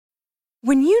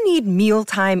When you need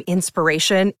mealtime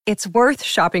inspiration, it's worth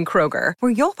shopping Kroger,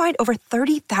 where you'll find over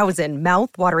 30,000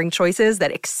 mouth-watering choices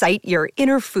that excite your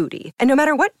inner foodie. And no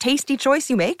matter what tasty choice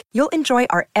you make, you'll enjoy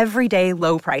our everyday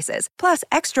low prices, plus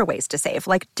extra ways to save,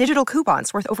 like digital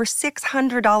coupons worth over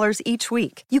 $600 each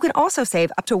week. You can also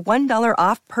save up to $1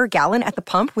 off per gallon at the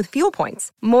pump with fuel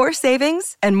points. More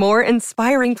savings and more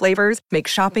inspiring flavors make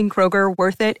shopping Kroger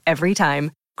worth it every time.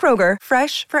 Kroger,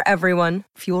 fresh for everyone.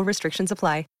 Fuel restrictions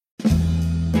apply.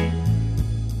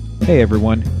 Hey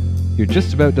everyone, you're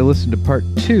just about to listen to part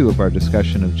 2 of our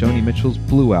discussion of Joni Mitchell's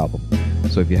Blue album.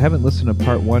 So if you haven't listened to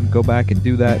part 1, go back and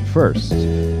do that first.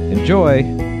 Enjoy!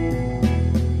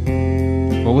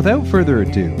 Well, without further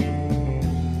ado,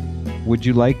 would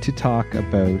you like to talk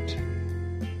about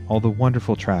all the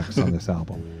wonderful tracks on this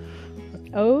album?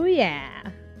 Oh yeah,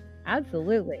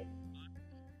 absolutely.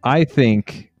 I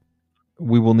think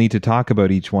we will need to talk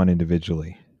about each one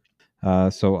individually.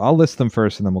 So I'll list them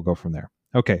first and then we'll go from there.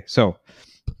 Okay, so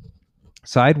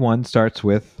side 1 starts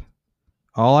with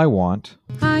All I Want.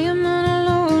 I am on a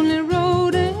lonely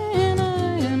road and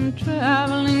I am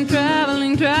traveling.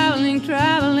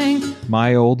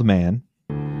 My Old Man.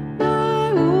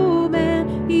 My old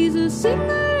man, he's a singer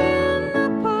in the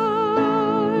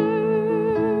park.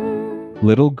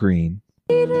 Little Green.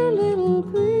 Little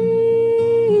green,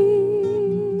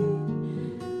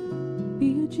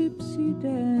 be a gypsy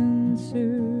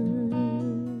dancer.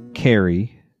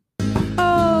 Carrie.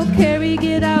 Oh, Carrie,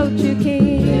 get out your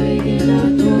cane.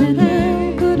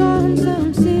 And put on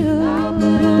some silk. Oh,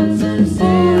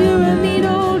 you're a mean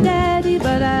old daddy,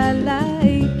 but I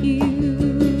like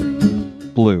you.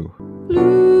 Blue.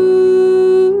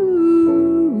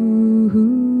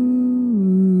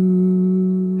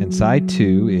 And side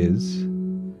 2 is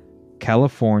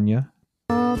California.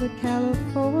 All the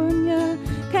California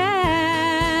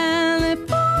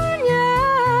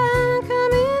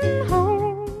coming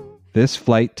home. This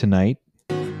Flight Tonight.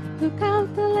 Look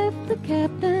out the left, the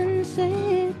captain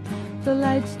said. The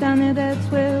lights down there, that's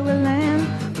where we'll land.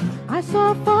 I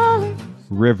saw falling.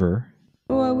 River.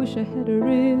 Oh, I wish I had a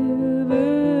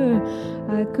river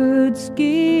I could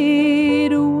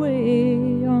skate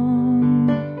away on.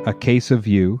 A Case of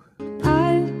You.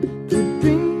 I could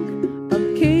drink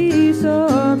a case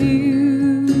of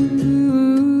you,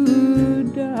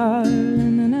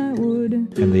 darling, and I would.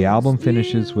 And the album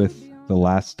finishes with The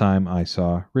Last Time I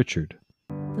Saw Richard.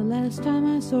 The last time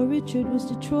I saw Richard was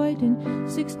Detroit in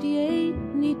 '68,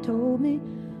 and he told me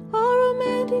all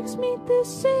romantics meet the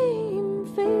same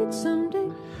fate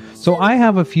someday. So I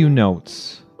have a few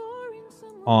notes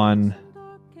on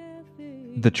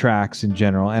the tracks in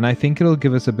general, and I think it'll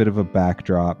give us a bit of a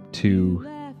backdrop to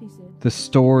the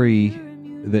story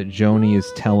that Joni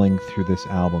is telling through this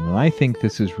album. And I think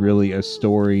this is really a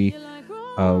story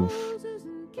of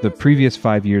the previous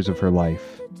 5 years of her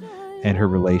life and her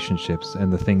relationships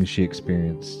and the things she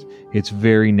experienced. It's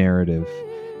very narrative.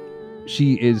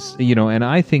 She is, and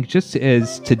I think just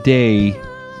as today,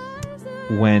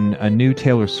 when a new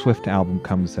Taylor Swift album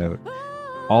comes out,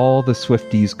 all the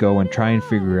Swifties go and try and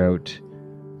figure out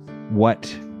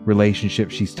what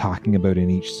relationship she's talking about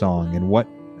in each song and what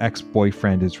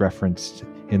ex-boyfriend is referenced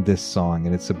in this song.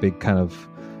 And it's a big kind of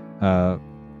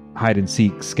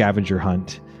hide-and-seek scavenger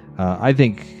hunt. I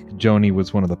think Joni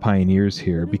was one of the pioneers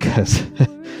here because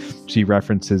she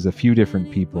references a few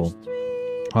different people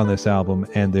on this album,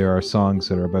 and there are songs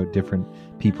that are about different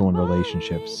people and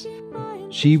relationships.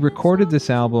 She recorded this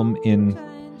album in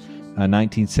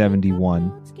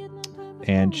 1971,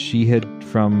 and she had,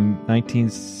 from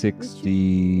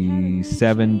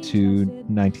 1967 to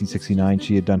 1969,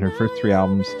 she had done her first 3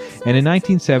 albums, and in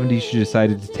 1970 she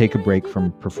decided to take a break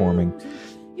from performing,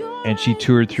 and she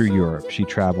toured through Europe. She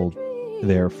traveled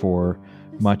there for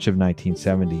much of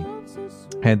 1970,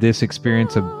 and this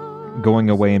experience of going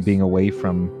away and being away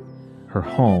from her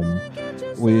home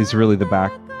is really the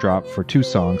backdrop for 2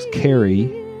 songs,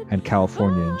 Carrie and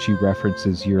California, and she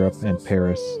references Europe and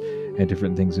Paris and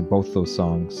different things in both those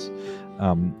songs.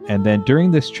 And then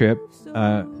during this trip,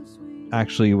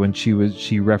 actually when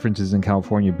she references in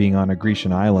California being on a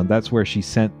Grecian island, that's where she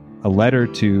sent a letter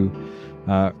to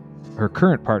her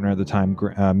current partner at the time,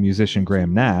 musician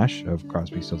Graham Nash of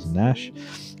Crosby, Stills and Nash,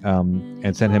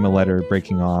 and sent him a letter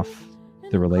breaking off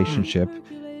the relationship.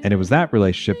 And it was that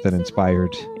relationship that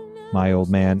inspired My Old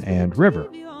Man and River.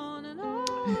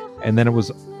 And then it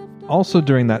was also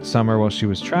during that summer while she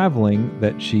was traveling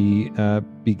that she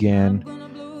began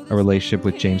a relationship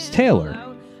with James Taylor,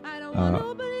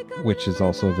 which is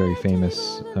also a very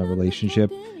famous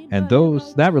relationship. And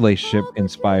that relationship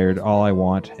inspired All I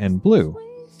Want and Blue,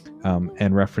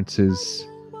 and references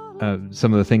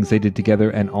some of the things they did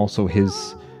together, and also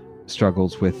his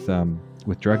struggles with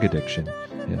drug addiction,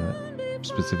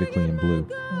 specifically in Blue.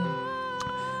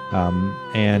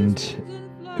 And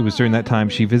it was during that time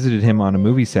she visited him on a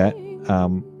movie set,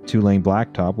 Two-Lane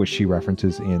Blacktop, which she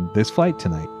references in This Flight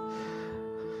Tonight.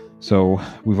 So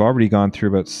we've already gone through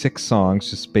about 6 songs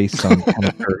just based on kind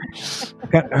of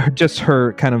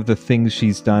her kind of the things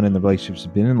she's done and the relationships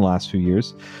she's been in the last few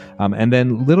years. And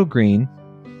then Little Green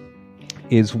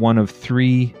is one of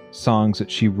 3 songs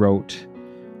that she wrote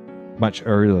much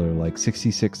earlier, like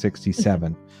 66,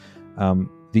 67.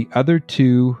 The other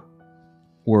 2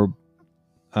 were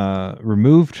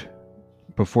removed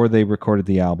before they recorded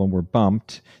the album, were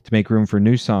bumped to make room for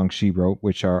new songs she wrote,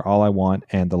 which are All I Want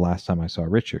and The Last Time I Saw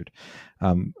Richard.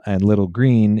 And Little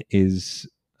Green is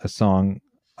a song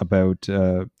about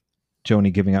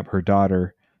Joni giving up her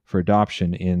daughter for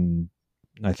adoption in,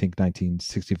 I think,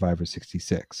 1965 or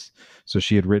 66. So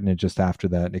she had written it just after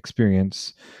that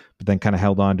experience, but then kind of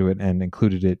held on to it and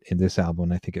included it in this album.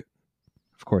 And I think it,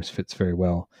 of course, fits very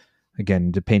well.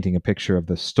 Again, to painting a picture of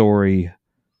the story,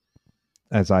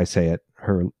 as I say it,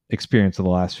 her experience of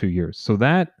the last few years. So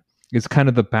that is kind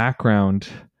of the background,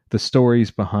 the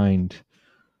stories behind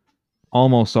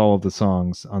almost all of the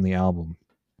songs on the album.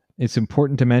 It's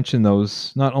important to mention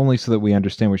those, not only so that we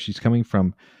understand where she's coming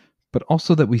from, but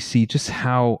also that we see just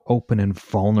how open and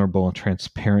vulnerable and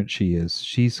transparent she is.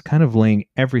 She's kind of laying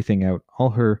everything out, all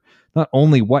her, not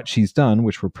only what she's done,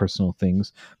 which were personal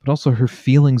things, but also her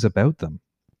feelings about them.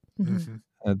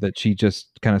 That she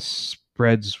just kind of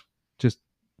spreads, just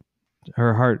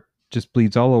her heart just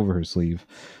bleeds all over her sleeve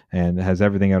and has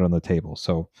everything out on the table.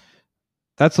 So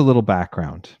that's a little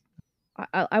background.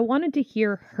 I wanted to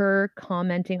hear her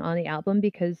commenting on the album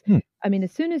because, I mean,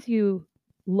 as soon as you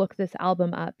look this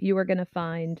album up, you are going to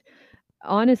find,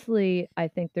 honestly, I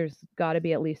think there's got to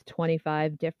be at least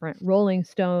 25 different Rolling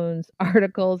Stones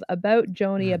articles about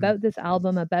Joni, about this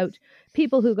album, about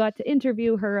people who got to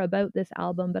interview her about this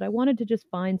album. But I wanted to just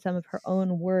find some of her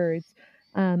own words.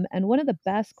 And one of the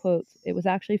best quotes, it was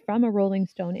actually from a Rolling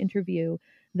Stone interview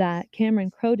that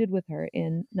Cameron Crowe did with her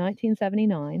in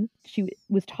 1979. She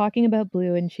was talking about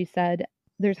Blue and she said,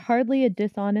 "There's hardly a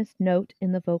dishonest note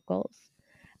in the vocals.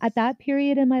 At that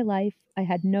period in my life, I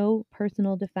had no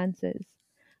personal defenses.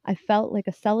 I felt like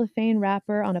a cellophane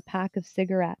wrapper on a pack of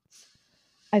cigarettes.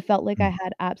 I felt like I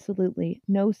had absolutely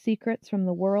no secrets from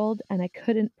the world, and I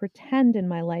couldn't pretend in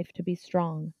my life to be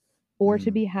strong or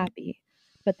to be happy.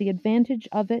 But the advantage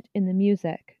of it in the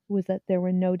music was that there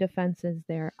were no defenses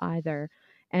there either."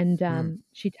 And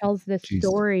she tells this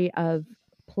story of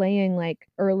playing like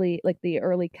the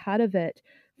early cut of it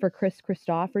for Chris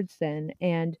Christopherson.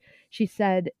 And she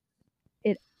said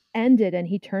it ended and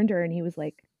he turned to her and he was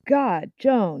like, "God,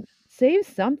 Joan, save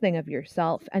something of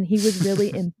yourself." And he was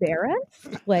really embarrassed.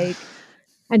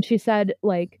 And she said,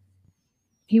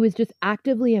 he was just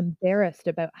actively embarrassed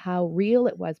about how real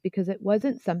it was because it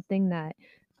wasn't something that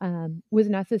was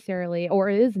necessarily or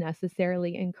is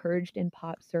necessarily encouraged in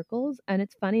pop circles. And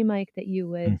it's funny, Mike, that you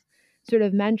would sort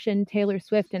of mention Taylor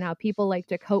Swift and how people like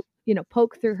to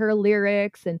poke through her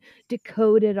lyrics and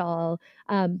decode it all.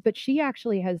 But she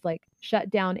actually has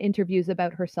shut down interviews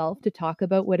about herself to talk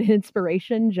about what an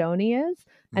inspiration Joni is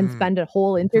and spend a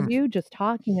whole interview just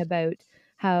talking about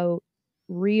how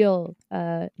real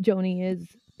Joni is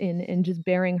in just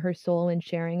bearing her soul and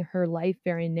sharing her life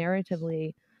very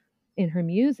narratively in her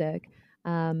music.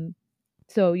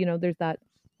 So, there's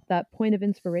that point of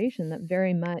inspiration that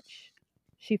very much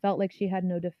she felt like she had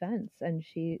no defense and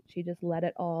she just let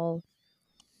it all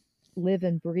live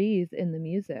and breathe in the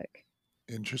music.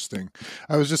 Interesting.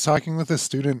 I was just talking with a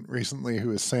student recently who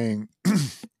was saying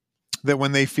that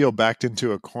when they feel backed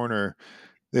into a corner,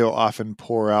 they'll often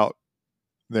pour out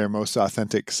their most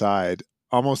authentic side,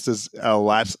 almost as a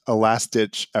last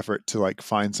ditch effort to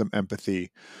find some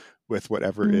empathy with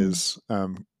whatever is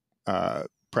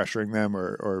pressuring them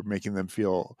or making them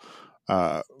feel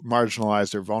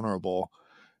marginalized or vulnerable.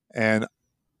 And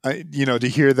to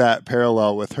hear that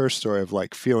parallel with her story of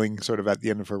feeling sort of at the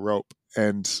end of her rope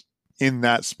and in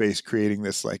that space creating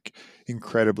this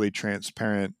incredibly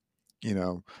transparent,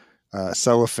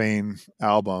 cellophane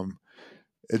album,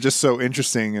 it's just so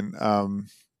interesting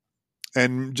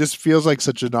and just feels like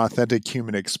such an authentic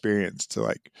human experience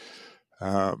to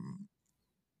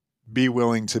be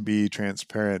willing to be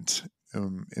transparent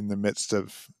in the midst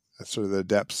of sort of the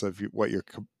depths of what you're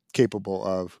capable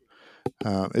of.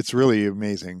 It's really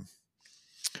amazing.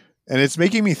 And it's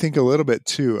making me think a little bit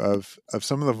too of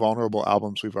some of the vulnerable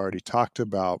albums we've already talked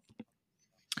about.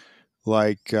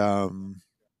 I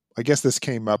guess this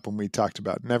came up when we talked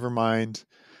about Nevermind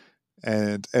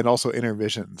and also inner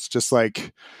visions. Just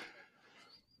like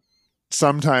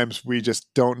sometimes we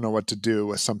just don't know what to do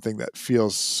with something that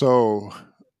feels so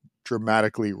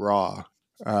dramatically raw,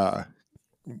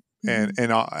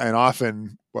 and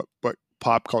often what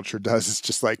pop culture does is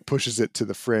just like pushes it to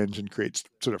the fringe and creates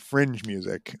sort of fringe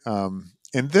music.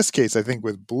 In this case, I think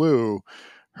with Blue,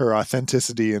 her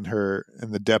authenticity and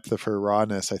the depth of her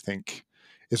rawness, I think,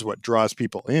 is what draws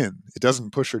people in. It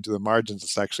doesn't push her to the margins.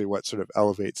 It's actually what sort of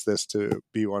elevates this to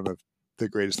be one of the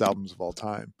greatest albums of all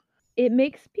time. It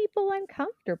makes people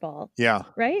uncomfortable. Yeah.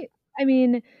 Right? I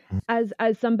mean, as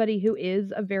somebody who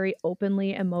is a very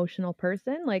openly emotional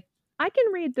person, like I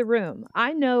can read the room.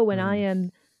 I know when I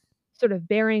am sort of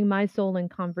bearing my soul in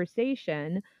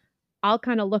conversation, I'll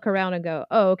kind of look around and go,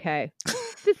 "Oh, okay.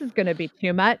 This is going to be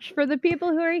too much for the people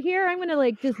who are here. I'm going to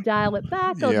like just dial it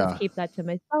back. I'll just keep that to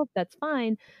myself. That's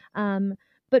fine."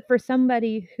 But for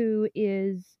somebody who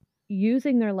is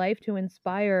using their life to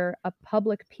inspire a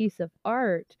public piece of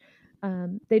art,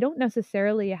 they don't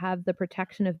necessarily have the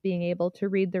protection of being able to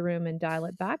read the room and dial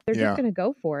it back. They're just going to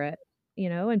go for it,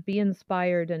 and be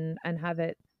inspired and have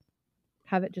it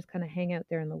just kind of hang out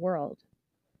there in the world.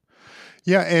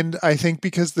 Yeah, and I think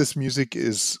because this music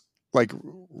is like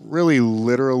really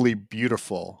literally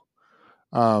beautiful.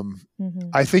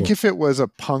 I think if it was a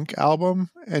punk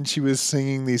album and she was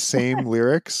singing these same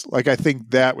lyrics, like I think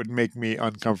that would make me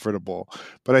uncomfortable.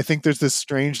 But I think there's this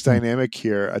strange dynamic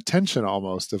here, a tension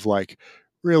almost of like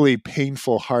really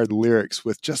painful, hard lyrics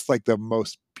with just like the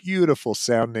most beautiful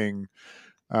sounding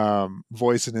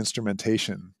voice and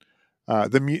instrumentation.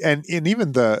 And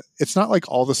even it's not like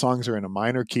all the songs are in a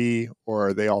minor key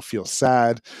or they all feel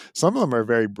sad. Some of them are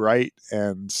very bright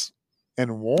and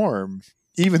warm,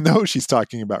 even though she's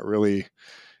talking about really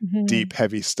deep,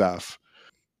 heavy stuff.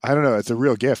 I don't know. It's a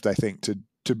real gift, I think,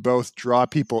 to both draw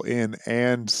people in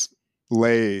and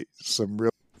lay some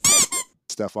real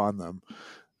stuff on them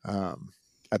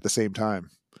at the same time.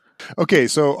 Okay,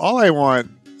 so All I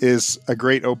Want is a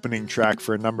great opening track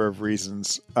for a number of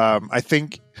reasons. I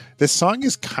think this song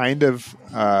is kind of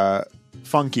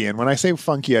funky, and when I say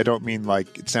funky, I don't mean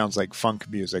like it sounds like funk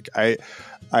music.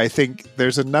 I think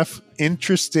there's enough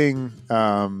interesting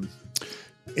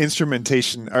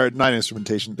instrumentation, or not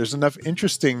instrumentation. There's enough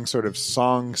interesting sort of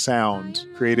song sound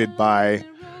created by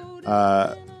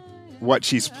what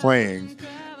she's playing.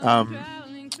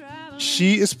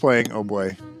 She is playing, oh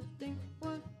boy,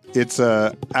 it's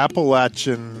a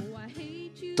Appalachian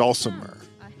dulcimer.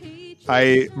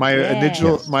 My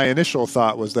initial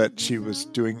thought was that she was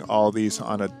doing all these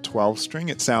on a 12 string.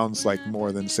 It sounds like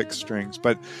more than 6 strings,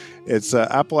 but it's a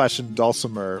Appalachian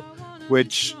dulcimer,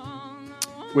 which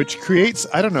creates,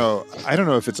 I don't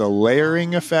know if it's a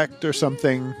layering effect or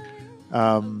something,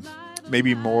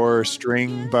 maybe more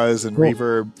string buzz and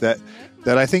reverb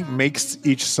that I think makes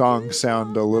each song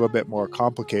sound a little bit more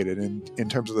complicated in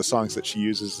terms of the songs that she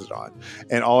uses it on.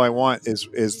 And All I Want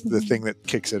is the thing that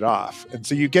kicks it off. And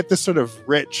so you get this sort of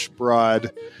rich,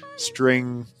 broad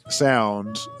string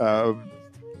sound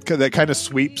that kind of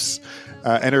sweeps,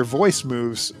 and her voice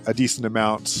moves a decent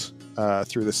amount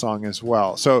through the song as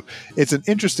well. So it's an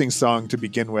interesting song to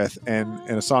begin with, and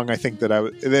a song I think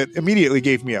that immediately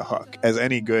gave me a hook, as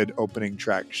any good opening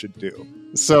track should do.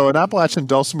 So an Appalachian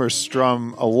dulcimer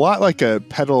strum a lot like a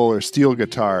pedal or steel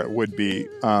guitar would be,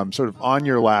 sort of on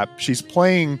your lap. She's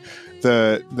playing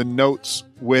the notes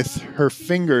with her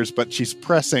fingers, but she's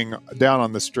pressing down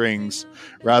on the strings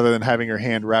rather than having her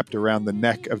hand wrapped around the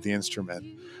neck of the instrument.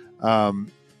 And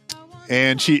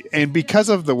because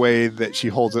of the way that she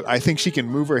holds it, I think she can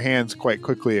move her hands quite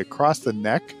quickly across the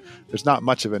neck. There's not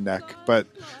much of a neck, but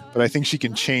I think she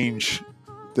can change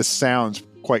the sounds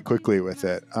quite quickly with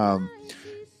it.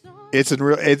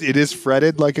 It is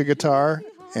fretted like a guitar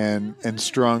and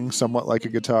strung somewhat like a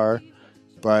guitar,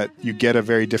 but you get a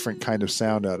very different kind of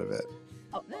sound out of it.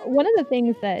 One of the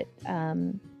things that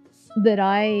that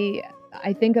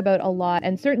I think about a lot,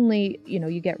 and certainly,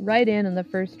 you get right in the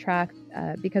first track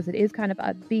because it is kind of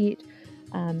upbeat,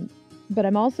 but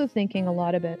I'm also thinking a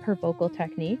lot about her vocal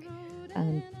technique.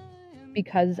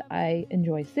 Because I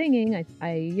enjoy singing,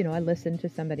 I listen to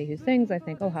somebody who sings, I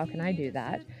think, oh, how can I do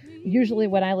that? Usually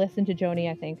when I listen to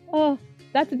Joni, I think, oh,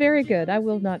 that's very good. I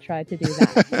will not try to do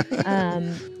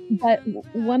that. But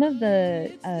one of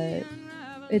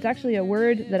it's actually a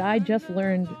word that I just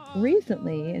learned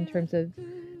recently in terms of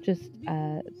just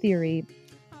theory.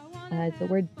 It's the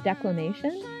word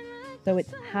declamation. So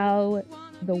it's how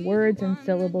the words and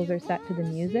syllables are set to the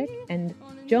music. And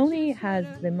Joni has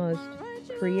the most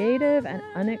creative and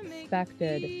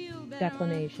unexpected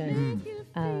declamation.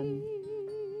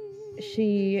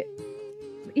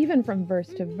 even from verse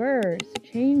to verse,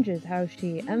 changes how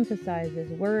she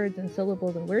emphasizes words and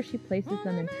syllables and where she places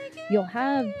them. And you'll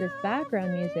have this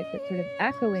background music that's sort of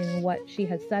echoing what she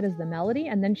has said as the melody,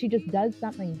 and then she just does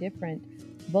something different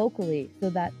vocally, so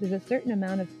that there's a certain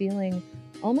amount of feeling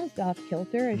almost off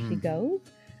kilter as she goes.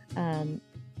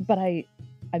 But I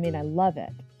mean, I love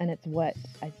it, and it's what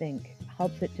I think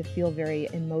helps it to feel very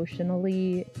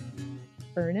emotionally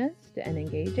earnest and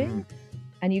engaging.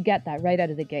 And you get that right out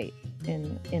of the gate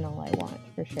in All I Want,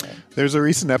 for sure. There's a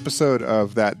recent episode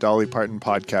of that Dolly Parton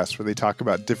podcast where they talk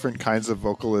about different kinds of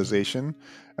vocalization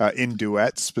in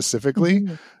duets specifically.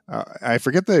 I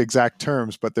forget the exact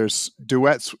terms, but there's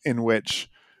duets in which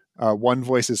one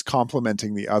voice is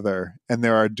complementing the other, and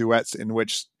there are duets in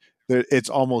which it's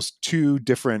almost two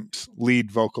different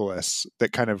lead vocalists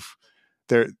that kind of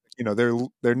their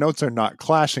notes are not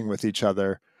clashing with each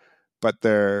other, but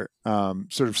they're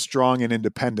sort of strong and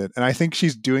independent. And I think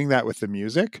she's doing that with the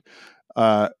music.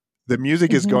 The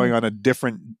music is going on a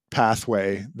different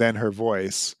pathway than her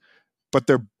voice, but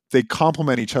they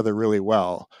complement each other really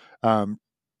well.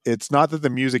 It's not that the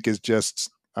music is just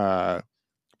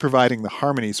providing the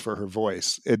harmonies for her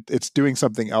voice. It's doing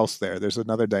something else there. There's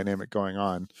another dynamic going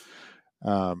on.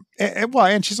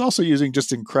 And she's also using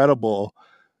just incredible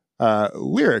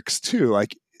lyrics too.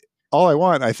 Like All I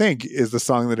Want, I think, is the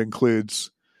song that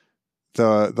includes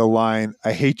the line,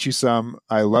 I hate you some,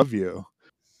 I love you.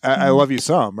 I love you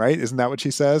some, right? Isn't that what she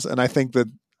says? And I think that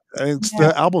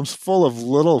the album's full of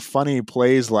little funny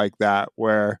plays like that,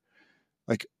 where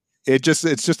like it's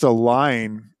just a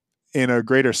line in a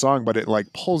greater song, but it like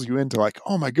pulls you into like,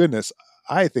 oh my goodness,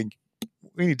 I think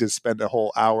we need to spend a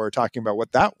whole hour talking about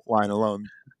what that line alone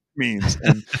means.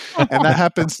 And that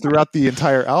happens throughout the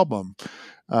entire album.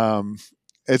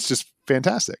 It's just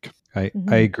fantastic. I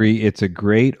agree. It's a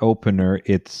great opener.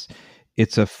 It's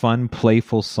a fun,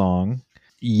 playful song.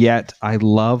 Yet I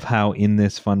love how in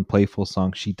this fun, playful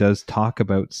song, she does talk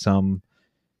about some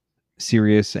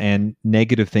serious and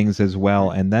negative things as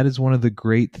well. And that is one of the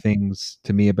great things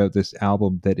to me about this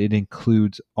album, that it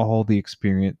includes all the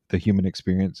human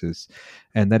experiences.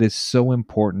 And that is so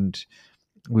important.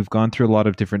 We've gone through a lot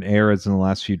of different eras in the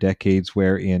last few decades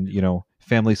where in,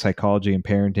 family psychology and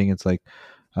parenting, it's like,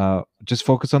 just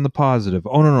focus on the positive.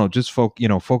 Oh no, just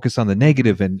focus on the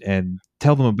negative and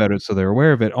tell them about it so they're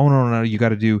aware of it. Oh no, you got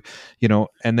to do,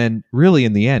 and then really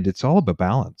in the end, it's all about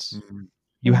balance.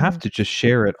 You have to just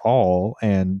share it all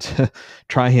and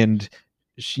try and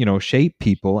shape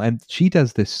people. And she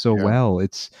does this so well.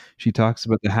 She talks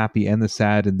about the happy and the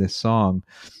sad in this song.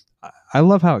 I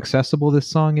love how accessible this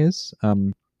song is.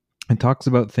 And talks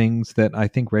about things that I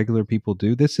think regular people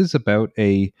do. This is about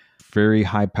a very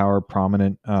high power,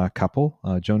 prominent couple,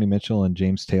 Joni Mitchell and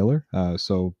James Taylor.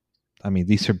 So, I mean,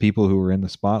 these are people who were in the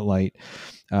spotlight.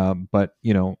 But,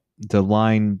 the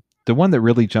line, the one that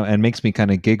really and makes me kind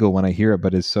of giggle when I hear it,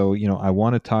 but is so, I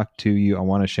want to talk to you. I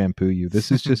want to shampoo you. This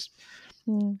is just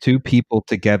two people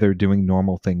together doing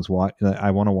normal things.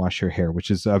 I want to wash your hair,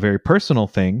 which is a very personal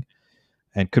thing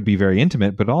and could be very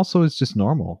intimate, but also is just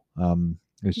normal.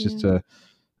 It's just a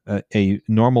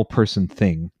normal person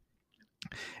thing.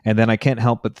 And then I can't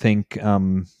help but think,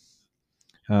 the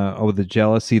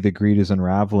jealousy, the greed is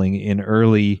unraveling. In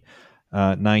early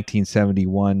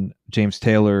 1971, James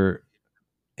Taylor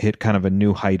hit kind of a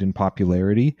new height in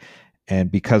popularity.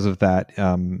 And because of that,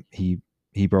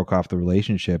 he broke off the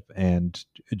relationship. And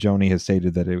Joni has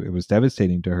stated that it was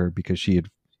devastating to her because she had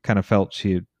kind of felt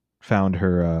she had found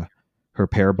her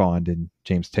pair bond in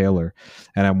James Taylor.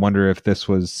 And I wonder if this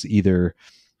was either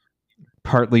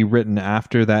partly written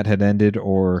after that had ended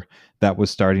or that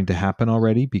was starting to happen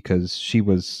already, because she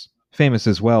was famous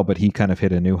as well, but he kind of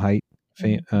hit a new height,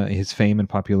 his fame and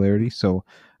popularity. So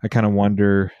I kind of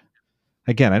wonder,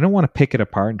 again, I don't want to pick it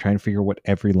apart and try and figure what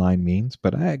every line means,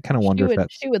 but I kind of wonder if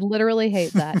she would literally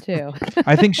hate that too.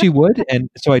 I think she would. And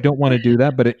so I don't want to do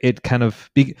that, but it kind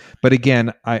of, but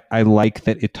again, I like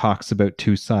that it talks about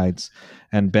two sides.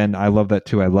 And Ben, I love that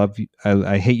too. I love you.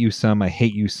 I hate you some, I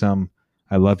hate you some,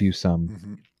 I love you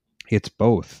some. It's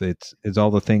both. It's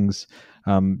all the things.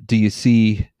 Do you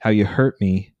see how you hurt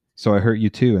me? So I hurt you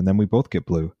too. And then we both get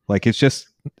blue. Like, it's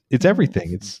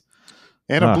everything.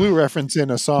 And a Blue reference in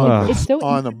a song that's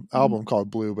on an album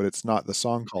called Blue, but it's not the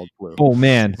song called Blue. Oh,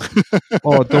 man.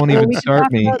 Oh, don't even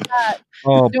start me.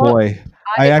 Oh, boy.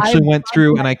 I actually went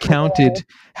through and I counted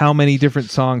how many different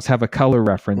songs have a color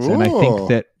reference. Ooh. And I think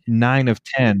that 9 of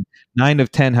 10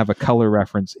 have a color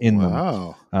reference in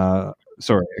them.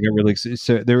 Sorry, I got really excited.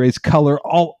 So there is color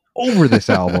all over this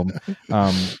album.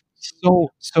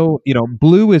 So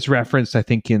Blue is referenced, I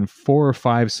think, in 4 or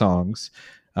 5 songs.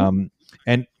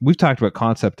 And we've talked about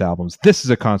concept albums. This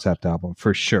is a concept album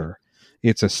for sure.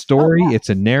 It's a story. It's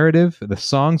a narrative. The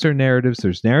songs are narratives.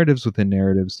 There's narratives within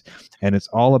narratives, and it's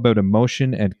all about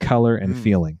emotion and color and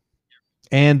feeling.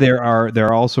 And there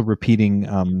are also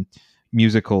repeating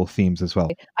musical themes as well.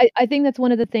 I think that's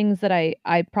one of the things that I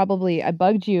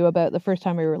bugged you about the first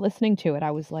time we were listening to it.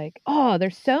 I was like, oh,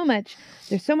 there's so much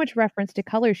reference to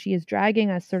color. She is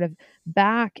dragging us sort of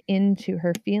back into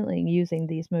her feeling using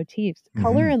these motifs.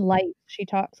 Color and light. She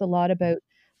talks a lot about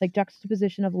like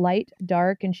juxtaposition of light,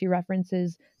 dark, and she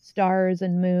references stars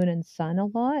and moon and sun a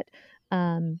lot.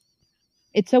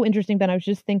 It's so interesting, Ben. I was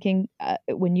just thinking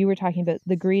when you were talking about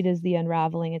the greed is the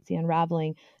unraveling, it's the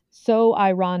unraveling. So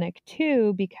ironic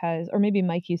too, because, or maybe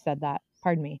Mike, you said that.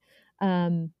 Pardon me.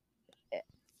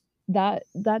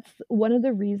 That's one of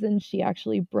the reasons she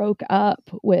actually broke up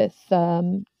with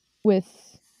Graham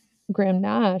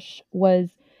Nash was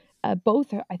I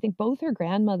think both her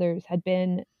grandmothers had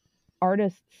been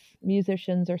artists,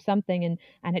 musicians, or something, and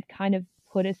had kind of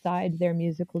put aside their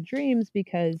musical dreams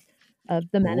because of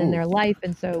the men in their life.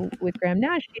 And so with Graham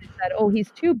Nash, she said, "Oh, he's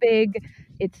too big.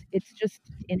 It's just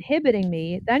inhibiting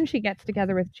me." Then she gets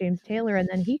together with James Taylor, and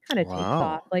then he kind of takes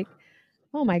off. Like,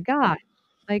 oh my God,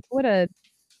 like what a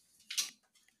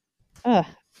so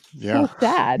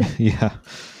sad. Yeah.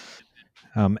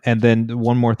 And then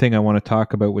one more thing I want to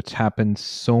talk about, which happens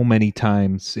so many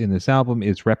times in this album,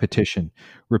 is repetition,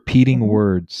 repeating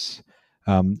words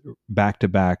back to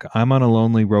back. I'm on a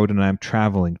lonely road and I'm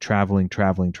traveling.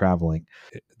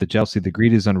 The jealousy, the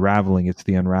greed is unraveling. It's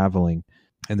the unraveling.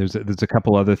 And there's a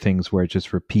couple other things where it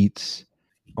just repeats.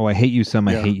 Oh, I hate you some.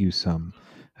 I hate you some.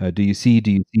 Do you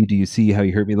see how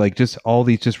you hurt me? Like just all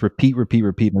these just repeat.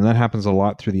 And that happens a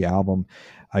lot through the album.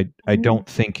 I don't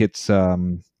think it's,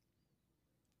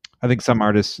 I think some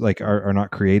artists like are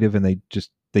not creative and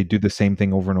they do the same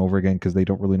thing over and over again because they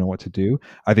don't really know what to do.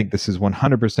 I think this is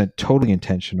 100% totally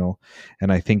intentional.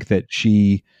 And I think that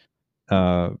she,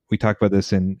 we talk about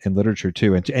this in literature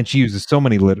too. And she uses so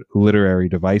many literary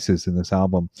devices in this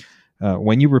album.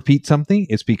 When you repeat something,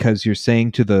 it's because you're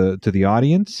saying to the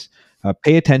audience,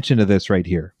 pay attention to this right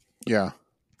here. Yeah.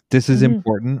 This is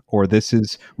important, or this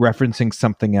is referencing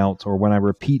something else. Or when I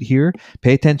repeat here,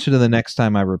 pay attention to the next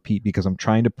time I repeat because I'm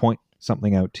trying to point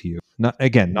something out to you. Not to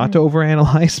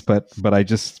overanalyze, but I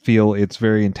just feel it's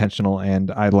very intentional,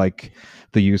 and I like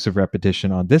the use of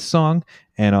repetition on this song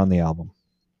and on the album.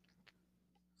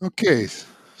 Okay,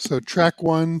 so track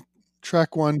one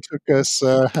took us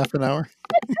half an hour.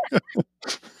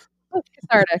 Let's get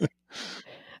started.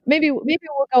 Maybe we'll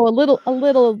go a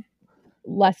little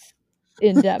less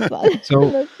in depth on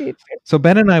so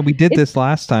Ben and I, we did this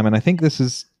last time, and I think this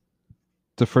is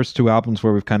the first two albums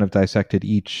where we've kind of dissected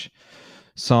each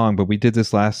song, but we did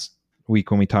this last week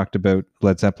when we talked about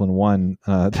Led Zeppelin 1.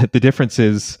 The difference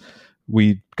is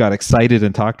we got excited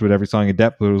and talked about every song in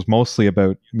depth, but it was mostly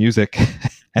about music,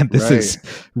 and this is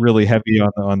really heavy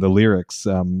on the lyrics.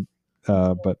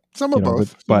 But some of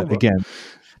both. But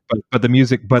the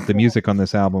music on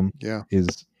this album is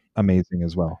amazing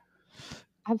as well.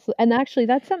 Absolutely. And actually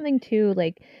that's something too,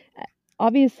 like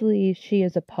obviously she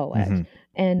is a poet,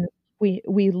 and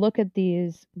we look at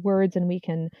these words and we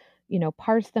can,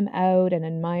 parse them out and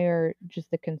admire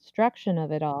just the construction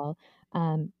of it all.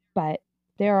 But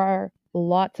there are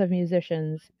lots of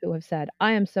musicians who have said,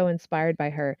 I am so inspired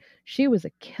by her. She was a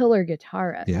killer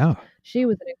guitarist. Yeah. She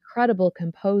was an incredible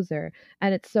composer.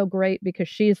 And it's so great because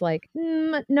she's like,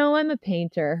 no, I'm a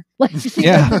painter. Like she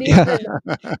doesn't even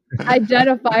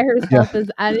identify herself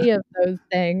as any of those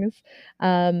things.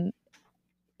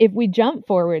 If we jump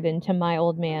forward into My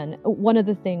Old Man, one of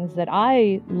the things that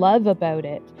I love about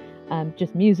it,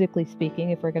 just musically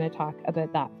speaking, if we're going to talk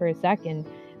about that for a second,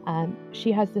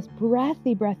 she has this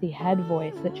breathy head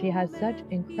voice that she has such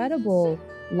incredible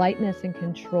lightness and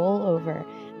control over.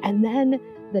 And then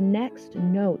the next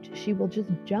note, she will just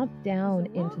jump down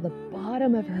into the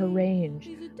bottom of her range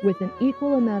with an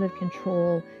equal amount of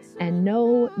control and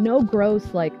no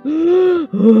gross, like,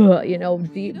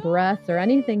 deep breaths or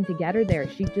anything to get her there.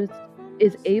 She just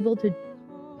is able to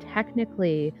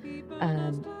technically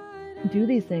do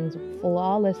these things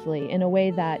flawlessly in a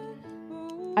way that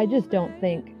I just don't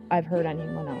think I've heard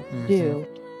anyone else do.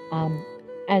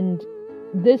 And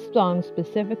this song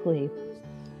specifically,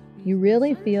 you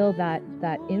really feel that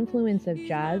influence of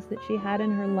jazz that she had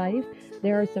in her life.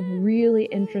 There are some really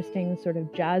interesting sort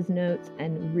of jazz notes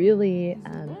and really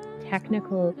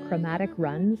technical chromatic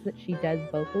runs that she does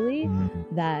vocally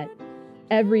that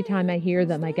every time I hear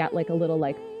them, I get like a little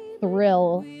like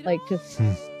thrill, like just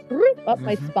up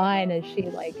my spine as she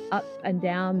like up and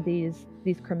down these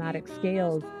chromatic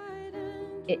scales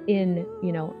in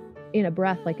in a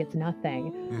breath like it's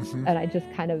nothing. Mhm. And I just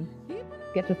kind of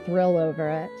get to thrill over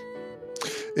it.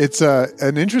 It's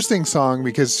an interesting song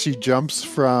because she jumps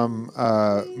from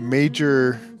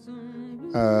major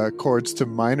chords to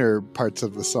minor parts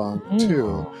of the song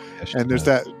too, Yeah, she and there's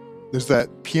does. that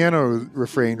piano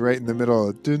refrain right in the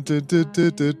middle, dun, dun, dun, dun,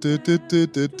 dun, dun, dun, dun,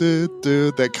 dun, dun,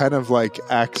 dun, that kind of like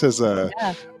acts as a,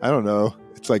 Yeah. I don't know.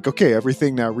 It's like, okay,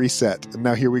 everything now reset, and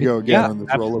now here we go again Yeah, on this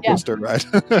absolutely. roller coaster ride.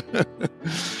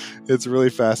 It's really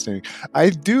fascinating. I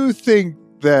do think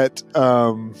that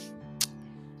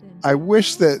I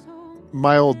wish that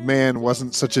my old man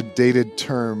wasn't such a dated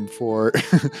term for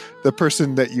the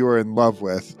person that you are in love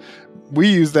with. We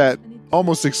use that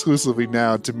almost exclusively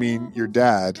now to mean your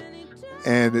dad.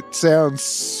 And it sounds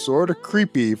sort of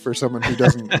creepy for someone who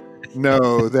doesn't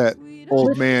know that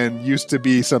old man used to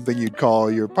be something you'd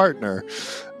call your partner.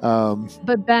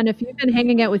 But Ben, if you've been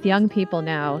hanging out with young people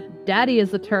now, daddy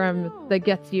is the term that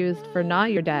gets used for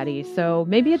not your daddy. So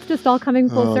maybe it's just all coming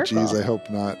full Oh, circle. geez, I hope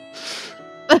not.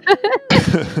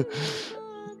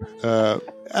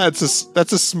 That's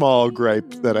a small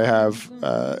gripe that I have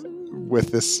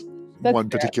with this That's one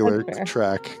fair, particular that's fair.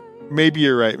 track. Maybe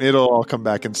you're right. It'll all come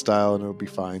back in style and it'll be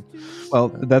fine. Well,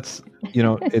 that's,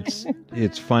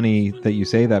 it's funny that you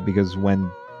say that, because when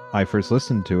I first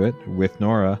listened to it with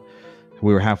Nora,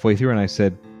 we were halfway through and I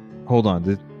said, hold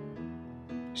on,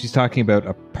 she's talking about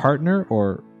a partner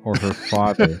or her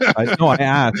father? I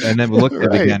asked, and then we looked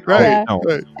at it again. Right.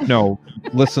 No,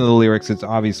 listen to the lyrics. It's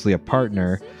obviously a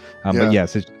partner. Yeah. But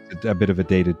yes, it's a bit of a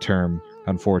dated term.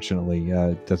 Unfortunately,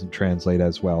 it doesn't translate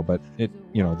as well. But the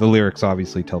lyrics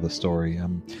obviously tell the story.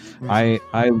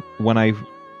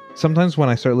 Sometimes when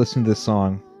I start listening to this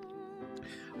song,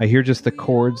 I hear just the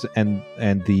chords and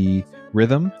the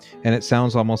rhythm, and it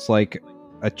sounds almost like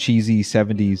a cheesy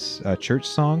 70s church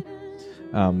song.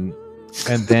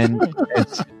 And then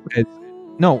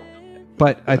no,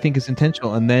 but I think it's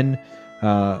intentional. And then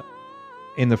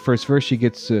in the first verse, she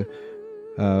gets to,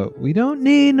 we don't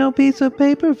need no piece of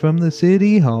paper from the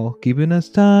city hall, keeping us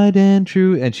tied and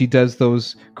true. And she does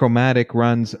those chromatic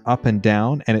runs up and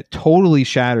down, and it totally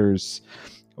shatters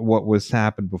what was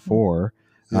happened before.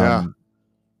 Yeah.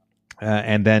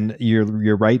 And then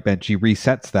you're right, Ben. She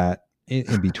resets that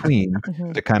in between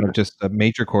to kind of just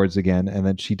major chords again, and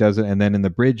then she does it, and then in the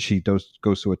bridge she goes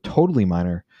to a totally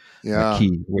minor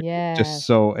key, which just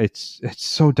so it's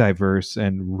so diverse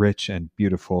and rich and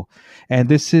beautiful. And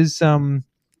this is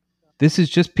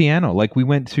just piano. Like, we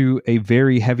went through a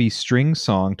very heavy string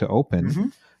song to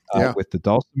open, with the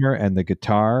dulcimer and the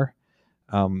guitar,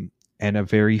 and a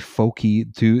very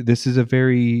folky. This is a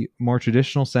very more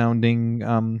traditional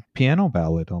sounding piano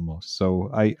ballad almost. So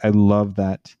I love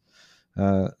that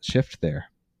shift there.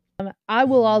 I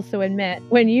will also admit,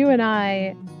 when you and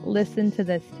I listened to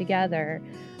this together,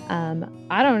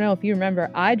 I don't know if you remember,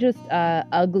 I just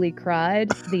ugly cried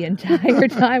the entire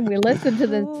time we listened to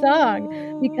this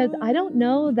song, because I don't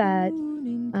know that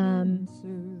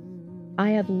I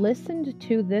have listened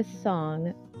to this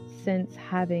song since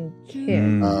having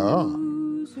kids.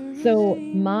 So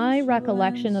my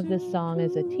recollection of this song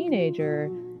as a teenager,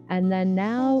 and then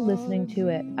now listening to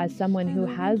it as someone who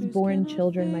has born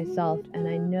children myself, and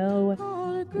I know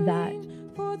that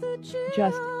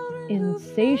just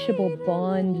insatiable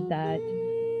bond that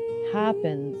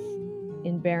happens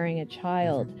in bearing a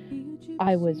child,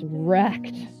 I was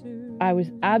wrecked. I was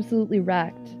absolutely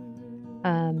wrecked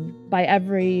by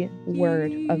every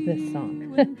word of this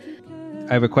song.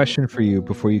 I have a question for you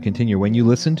before you continue. When you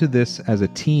listened to this as a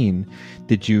teen,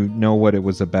 did you know what it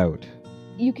was about?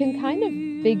 You can kind of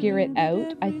figure it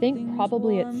out. I think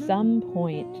probably at some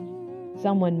point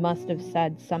someone must have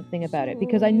said something about it,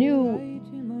 because I knew,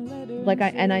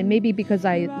 maybe because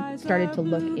I started to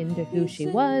look into who she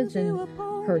was and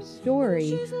her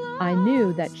story, I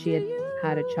knew that she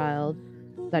had a child.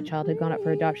 That child had gone up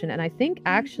for adoption. And I think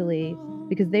actually,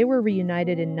 because they were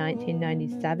reunited in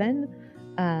 1997,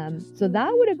 so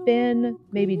that would have been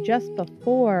maybe just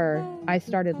before I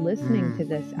started listening to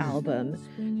this album.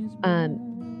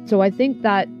 So I think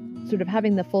that sort of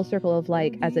having the full circle of,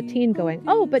 like, as a teen going,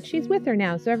 oh, but she's with her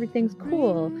now, so everything's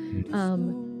cool.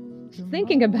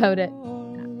 Thinking about it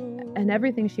and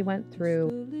everything she went through,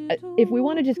 if we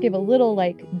want to just give a little,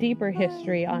 like, deeper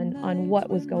history on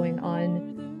what was going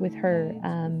on with her.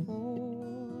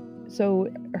 So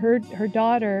her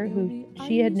daughter, who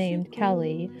she had named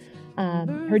Kelly,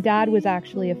 her dad was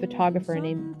actually a photographer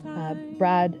named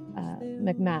Brad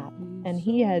McMapp, and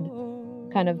he had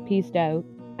kind of pieced out,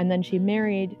 and then she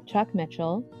married Chuck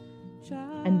Mitchell,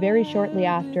 and very shortly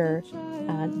after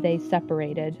they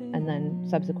separated and then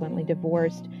subsequently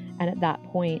divorced. And at that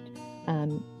point,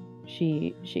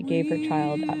 she gave her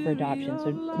child up for adoption,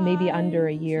 so maybe under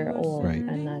a year old, Right.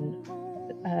 and then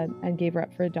and gave her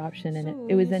up for adoption. And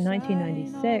it was in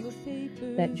 1996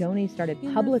 that Joni started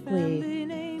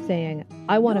publicly saying,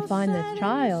 I want to find this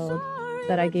child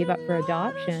that I gave up for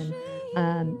adoption.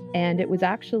 And it was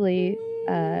actually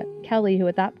Kelly, who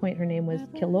at that point her name was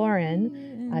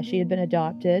Killoran. She had been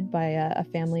adopted by a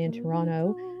family in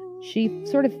Toronto. She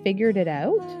sort of figured it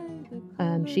out.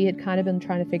 She had kind of been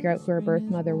trying to figure out who her birth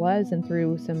mother was, and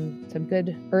through some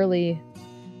good early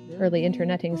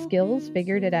interneting skills,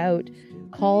 figured it out,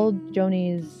 called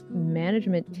Joni's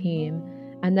management team,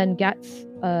 and then gets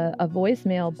a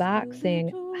voicemail back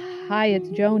saying, hi, it's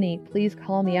Joni. Please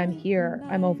call me. I'm here.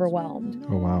 I'm overwhelmed.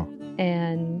 Oh, wow.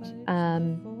 And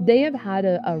they have had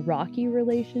a rocky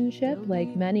relationship,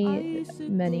 like many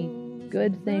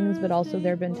good things, but also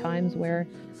there have been times where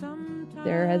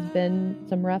there has been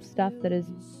some rough stuff that has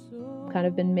kind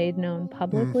of been made known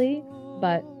publicly.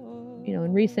 But, you know,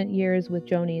 in recent years with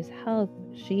Joni's health,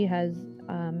 she has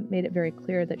made it very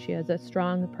clear that she has a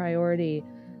strong priority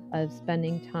of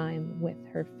spending time with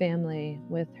her family,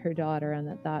 with her daughter,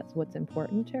 and that's what's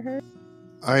important to her.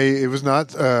 It was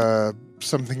not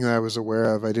something that I was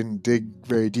aware of. I didn't dig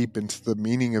very deep into the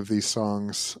meaning of these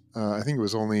songs. I think it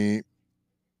was only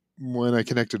when I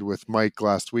connected with Mike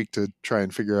last week to try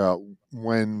and figure out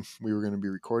when we were going to be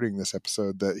recording this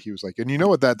episode that he was like, and you know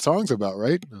what that song's about,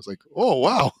 right? And I was like, oh,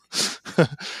 wow.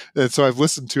 And so I've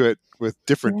listened to it with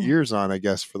different ears on, I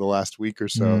guess, for the last week or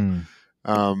so.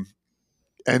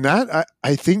 And that,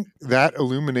 I think that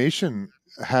illumination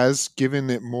has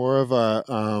given it more of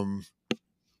a,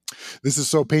 this is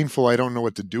so painful, I don't know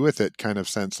what to do with it kind of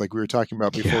sense. Like we were talking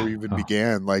about before we even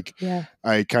began, like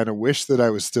I kind of wish that I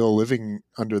was still living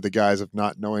under the guise of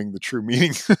not knowing the true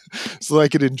meaning so that I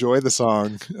could enjoy the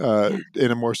song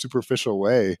in a more superficial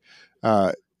way.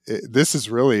 This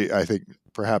is really, I think,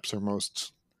 perhaps her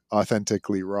most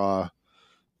authentically raw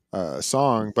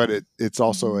song, but it's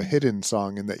also a hidden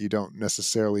song in that you don't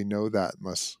necessarily know that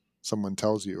unless someone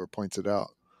tells you or points it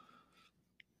out.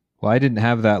 Well, I didn't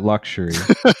have that luxury.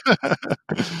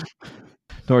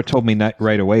 Nor told me not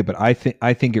right away, but I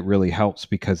think it really helps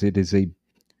because it is a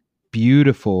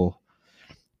beautiful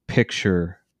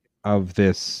picture of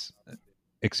this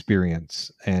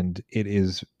experience, and it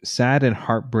is sad and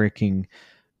heartbreaking,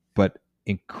 but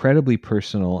incredibly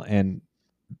personal. And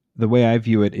the way I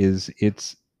view it is,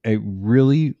 it's a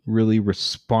really, really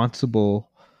responsible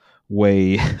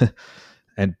way.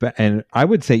 And I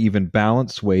would say even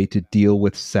balanced way to deal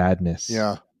with sadness.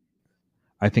 Yeah.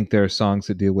 I think there are songs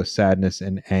that deal with sadness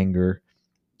and anger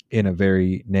in a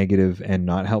very negative and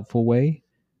not helpful way.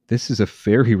 This is a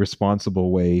very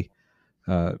responsible way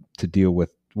to deal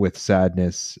with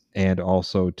sadness, and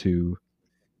also to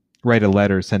write a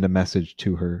letter, send a message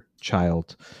to her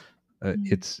child.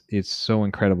 It's so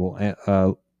incredible.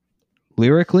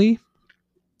 Lyrically,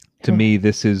 to me,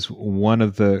 this is one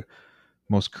of the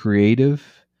most creative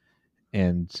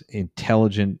and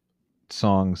intelligent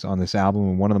songs on this album,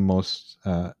 and one of the most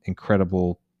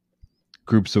incredible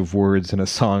groups of words in a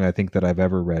song I think that I've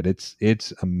ever read.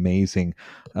 It's amazing.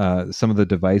 Some of the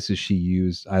devices she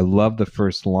used. I love the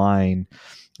first line.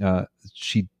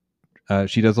 She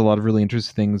does a lot of really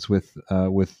interesting things with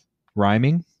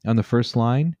rhyming on the first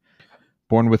line.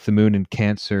 Born with the moon in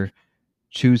Cancer,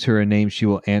 choose her a name she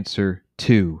will answer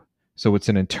to. So it's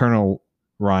an internal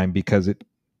rhyme because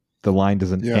the line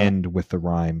doesn't end with the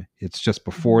rhyme. It's just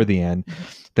before the end.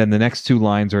 Then the next two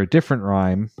lines are a different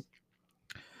rhyme.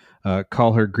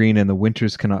 Call her green and the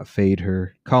winters cannot fade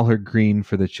her. Call her green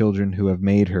for the children who have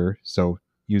made her. So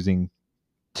using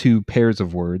two pairs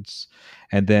of words.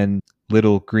 And then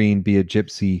little green be a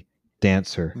gypsy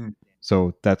dancer.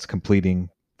 So that's completing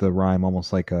the rhyme,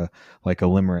 almost like a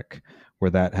limerick,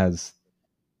 where that has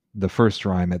the first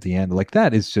rhyme at the end. Like,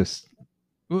 that is just,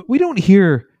 we don't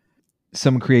hear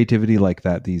some creativity like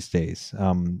that these days.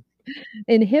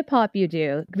 In hip hop you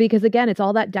do, because again, it's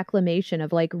all that declamation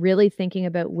of like really thinking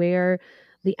about where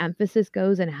the emphasis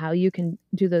goes and how you can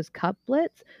do those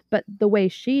couplets. But the way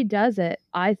she does it,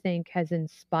 I think, has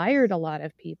inspired a lot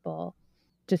of people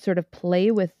to sort of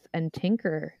play with and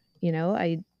tinker, you know,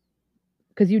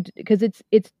 because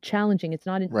it's challenging. It's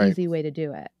not an easy way to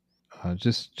do it.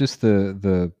 Just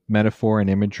the metaphor and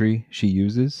imagery she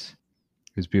uses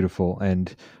is beautiful.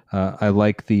 And I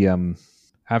like the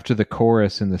after the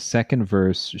chorus in the second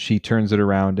verse, she turns it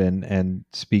around and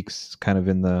speaks kind of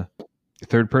in the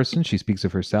third person. She speaks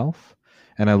of herself.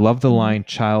 And I love the line,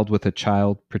 child with a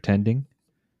child pretending.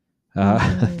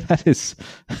 That is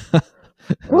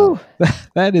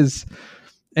that is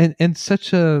and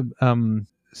such a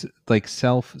like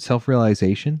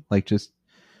self-realization, like just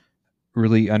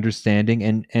really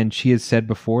understanding, and she has said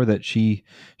before that she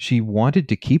wanted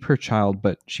to keep her child,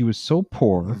 but she was so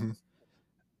poor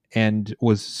and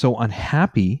was so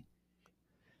unhappy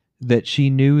that she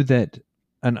knew that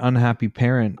an unhappy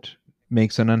parent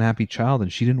makes an unhappy child,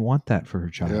 and she didn't want that for her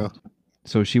child. Yeah.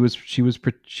 So she was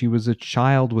a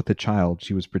child with a child.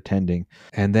 She was pretending,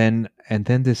 and then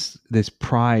this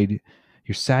pride.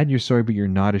 You're sad, you're sorry, but you're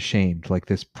not ashamed. Like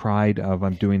this pride of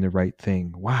I'm doing the right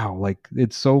thing. Wow, like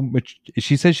it's so much.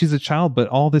 She says she's a child, but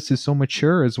all this is so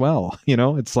mature as well. You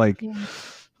know, it's like,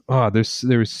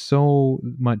 there's so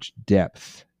much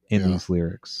depth in these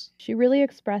lyrics. She really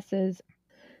expresses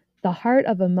the heart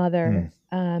of a mother.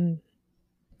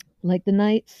 Like the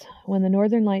nights when the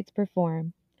Northern Lights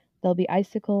perform, there'll be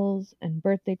icicles and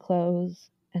birthday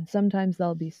clothes, and sometimes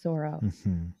there'll be sorrow.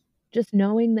 Just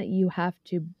knowing that you have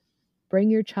to bring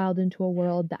your child into a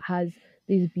world that has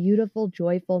these beautiful,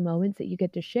 joyful moments that you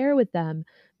get to share with them,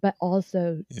 but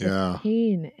also the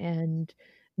pain and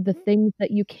the things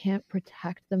that you can't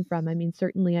protect them from. I mean,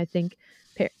 certainly I think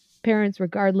parents,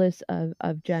 regardless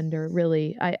of gender,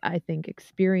 really, I think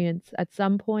experience at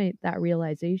some point that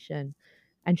realization.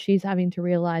 And she's having to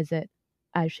realize it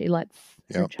as she lets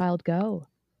her child go.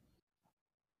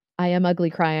 I am ugly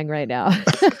crying right now.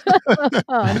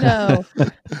 Oh, no.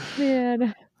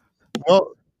 Man.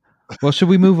 Well, should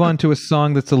we move on to a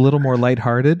song that's a little more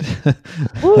lighthearted?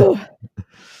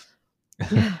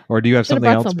 Or do you have something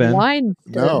else, Ben? Wine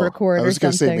to record I was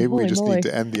going to say maybe Holy we just moly. need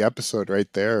to end the episode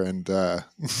right there. And oh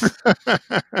my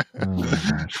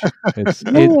gosh, it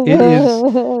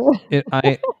is.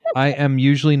 I am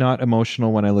usually not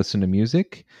emotional when I listen to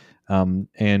music,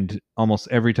 and almost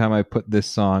every time I put this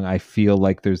song, I feel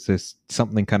like there's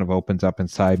something kind of opens up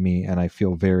inside me, and I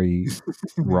feel very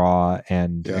raw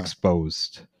and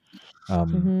exposed.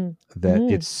 That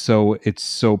it's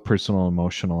so personal and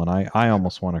emotional, and I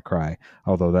almost want to cry,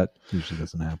 although that usually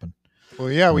doesn't happen.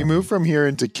 Well, we moved from here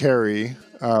into Carrie,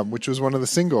 which was one of the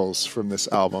singles from this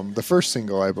album, the first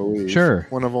single, I believe. Sure.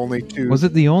 One of only two. Was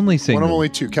it the only single? One of only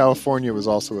two. California was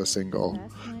also a single.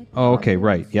 Oh, okay,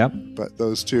 right, yep. But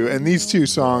those two, and these two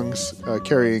songs,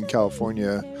 Carrie and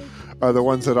California, are the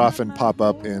ones that often pop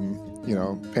up in,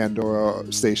 Pandora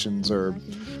stations or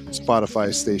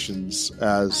Spotify stations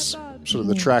as sort of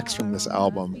the tracks from this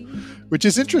album, which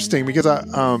is interesting because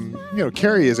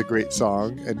Carrie is a great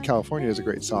song and California is a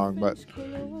great song, but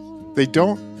they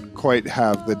don't quite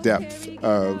have the depth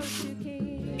of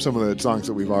some of the songs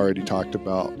that we've already talked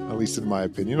about, at least in my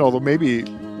opinion. Although maybe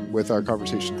with our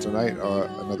conversation tonight,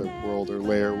 another world or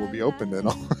layer will be opened and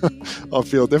I'll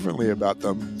feel differently about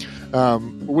them.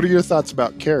 What are your thoughts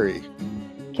about Carrie?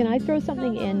 Can I throw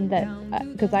something in that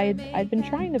because I'd been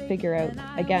trying to figure out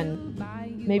again.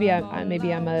 Maybe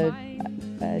I'm a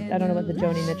I don't know what the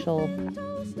Joni Mitchell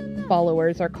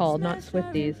followers are called, not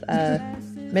Swifties,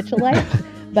 Mitchellites.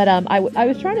 But I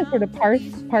was trying to sort of parse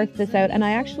this out, and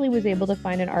I actually was able to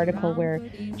find an article where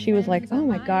she was like, "Oh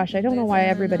my gosh, I don't know why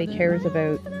everybody cares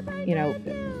about,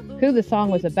 who the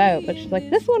song was about," but she's like,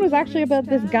 "This one was actually about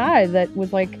this guy that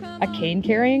was like a cane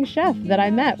carrying chef that I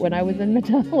met when I was in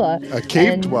Manila, a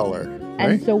cave dweller."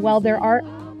 Right? And so while there are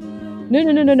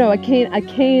No. A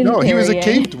cane. No, he was a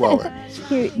cave dweller.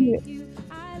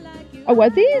 Oh,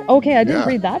 was he? Okay, I didn't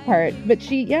read that part. But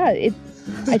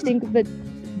I think that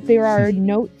there are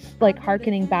notes like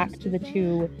hearkening back to the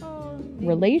two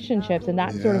relationships, and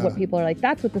that's sort of what people are like,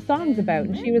 that's what the song's about.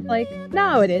 And she was like,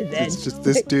 no, it isn't. It's just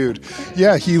this dude.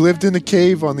 Yeah, he lived in a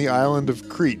cave on the island of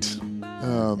Crete.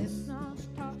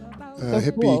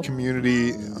 Hippie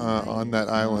community on that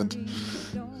island.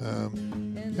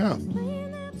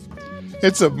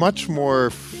 It's a much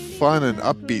more fun and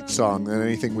upbeat song than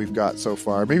anything we've got so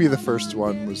far. Maybe the first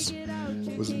one was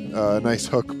a nice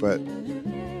hook, but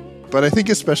I think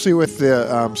especially with the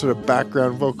sort of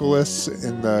background vocalists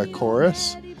in the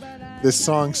chorus, this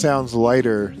song sounds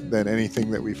lighter than anything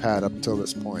that we've had up until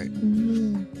this point.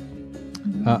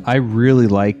 I really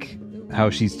like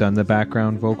how she's done the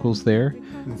background vocals there.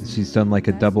 She's done like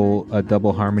a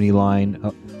double harmony line.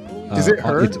 Is it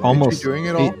her? It's almost Is she doing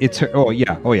it all. It's her. Oh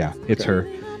yeah. It's her.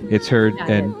 It's her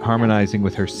and harmonizing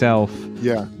with herself.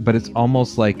 Yeah. But it's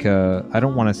almost like I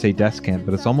don't want to say descant,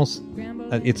 but it's almost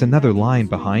it's another line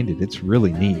behind it. It's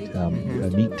really neat. A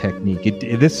neat technique.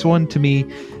 This one to me,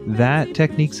 that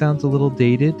technique sounds a little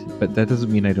dated, but that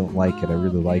doesn't mean I don't like it. I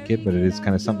really like it, but it is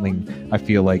kind of something I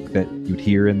feel like that you'd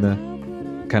hear in the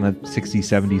kind of 60s,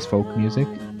 70s folk music.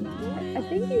 I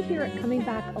think you hear it coming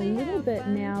back a little bit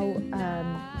now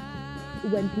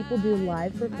when people do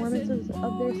live performances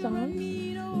of their songs,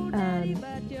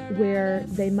 where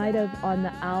they might have on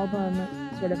the album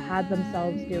sort of had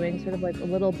themselves doing sort of like a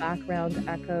little background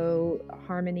echo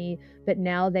harmony, but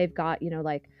now they've got,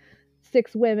 like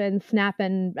 6 women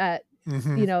snapping at,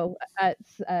 Mhm. at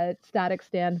static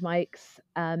stand mics,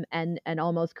 and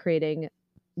almost creating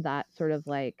that sort of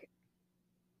like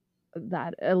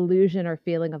that illusion or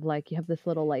feeling of like you have this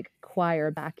little like choir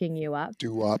backing you up.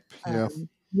 Doo-wop. Yeah.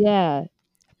 Yeah.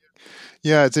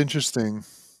 Yeah, it's interesting.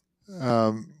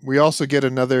 We also get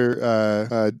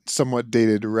another somewhat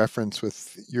dated reference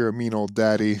with "You're a Mean Old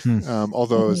Daddy,"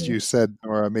 although, as you said,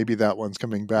 Nora, maybe that one's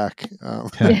coming back.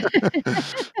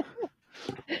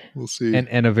 We'll see.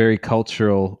 And a very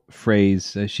cultural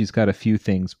phrase. She's got a few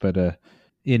things, but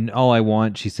in "All I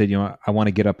Want," she said, I want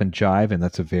to get up and jive, and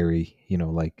that's a very,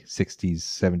 like 60s,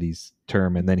 70s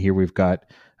term. And then here we've got,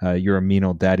 "You're a mean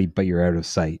old daddy, but you're out of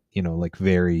sight," like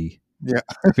very,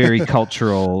 very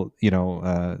cultural,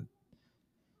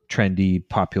 trendy,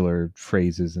 popular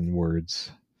phrases and words,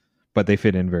 but they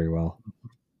fit in very well.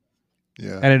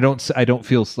 Yeah. And I don't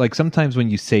feel like sometimes when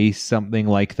you say something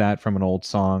like that from an old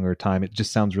song or time, it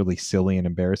just sounds really silly and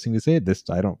embarrassing to say it.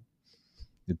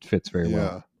 It fits very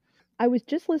well. I was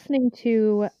just listening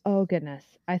to, oh goodness,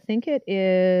 I think it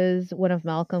is one of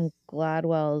Malcolm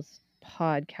Gladwell's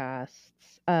podcasts,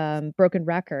 Broken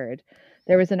Record.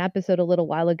 There was an episode a little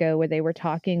while ago where they were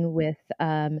talking with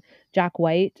Jack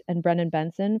White and Brennan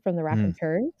Benson from the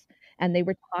Raconteurs, and they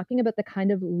were talking about the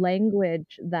kind of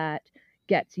language that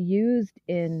gets used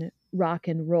in rock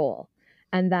and roll,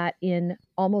 and that in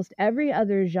almost every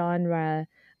other genre,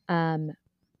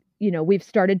 we've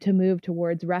started to move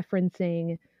towards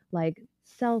referencing like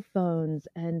cell phones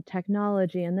and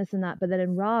technology and this and that, but then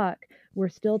in rock we're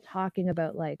still talking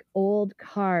about like old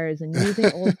cars and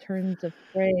using old turns of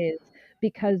phrase,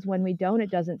 because when we don't,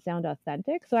 it doesn't sound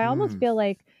authentic. So I almost feel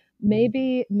like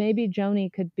maybe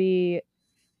Joni could be,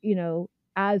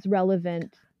 as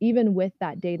relevant even with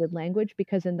that dated language,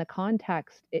 because in the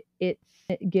context it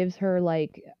gives her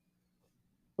like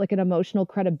an emotional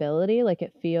credibility, like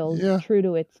it feels true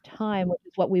to its time, which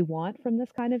is what we want from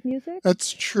this kind of music.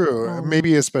 That's true.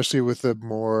 Maybe especially with a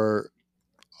more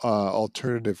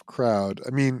alternative crowd.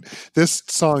 I mean, this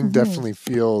song definitely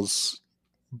feels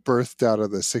birthed out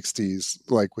of the 60s,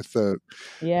 like with the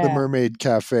Mermaid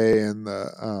Cafe and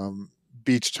the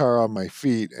beach tar on my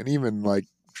feet, and even like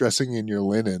dressing in your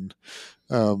linen.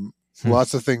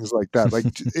 Lots of things like that. Like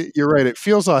you're right, it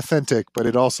feels authentic, but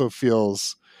it also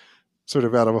feels sort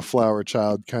of out of a flower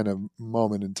child kind of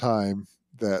moment in time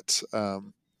that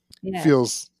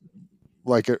feels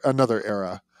like another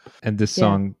era. And this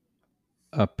song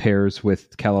pairs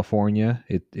with California.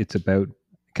 It's about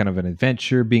kind of an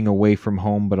adventure, being away from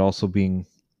home, but also being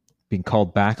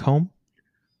called back home.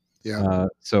 Yeah.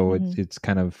 So it's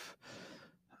kind of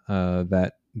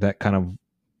that kind of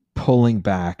pulling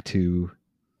back to,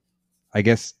 I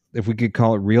guess, if we could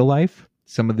call it real life.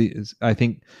 Some of these, I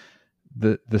think,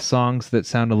 the songs that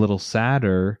sound a little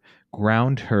sadder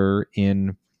ground her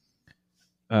in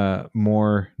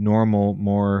more normal,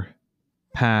 more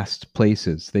past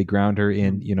places. They ground her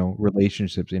in,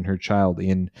 relationships, in her child,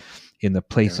 in the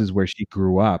places where she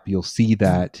grew up. You'll see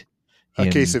that in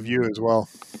Case of You as well.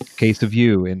 Case of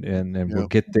You, and we'll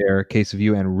get there. Case of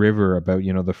You and River, about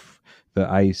the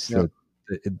ice,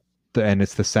 and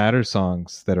it's the sadder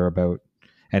songs that are about,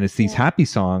 and it's these happy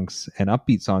songs and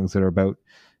upbeat songs that are about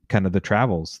kind of the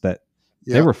travels that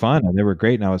they were fun and they were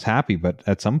great and I was happy, but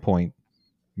at some point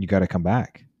you got to come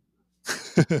back.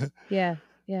 It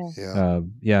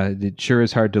sure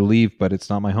is hard to leave, but it's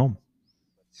not my home.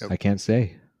 I can't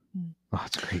say. Oh,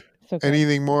 it's great. So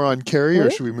anything more on Carrie, or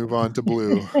should we move on to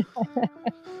Blue?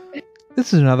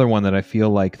 This is another one that I feel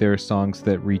like there are songs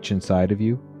that reach inside of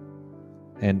you,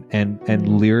 and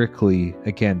lyrically,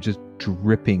 again, just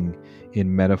dripping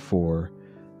in metaphor.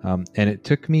 And it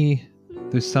took me,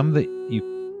 there's some that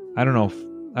I don't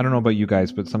know about you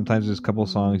guys, but sometimes there's a couple of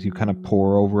songs you kind of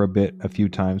pour over a few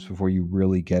times before you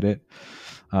really get it.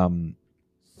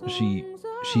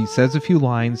 She says a few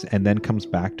lines and then comes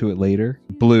back to it later.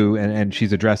 Blue, and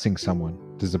she's addressing someone.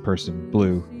 This is a person.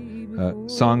 Blue.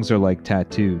 Songs are like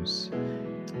tattoos.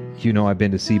 I've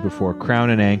been to sea before. Crown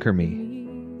and anchor me.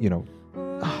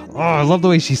 I love the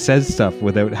way she says stuff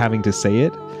without having to say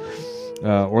it.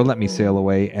 Or let me sail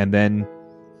away. And then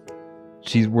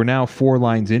we're now 4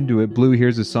 lines into it. Blue,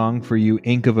 here's a song for you,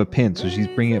 ink of a pen. So she's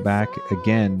bringing it back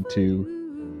again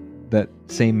to that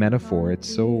same metaphor.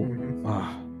 It's so,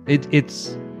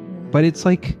 but it's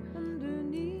like,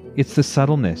 it's the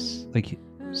subtleness. Like,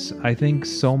 I think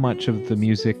so much of the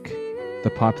music,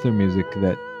 the popular music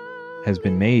that has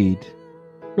been made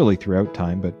really throughout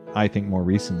time, but I think more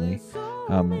recently,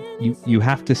 you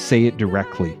have to say it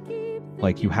directly.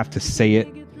 like you have to say it,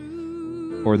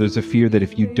 or there's a fear that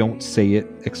if you don't say it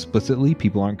explicitly,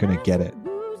 people aren't going to get it.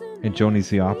 And Joni's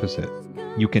the opposite.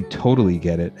 You can totally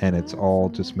get it, and it's all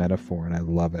just metaphor, and I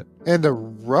love it. And a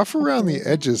rough around the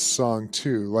edges song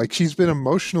too. Like, she's been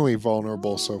emotionally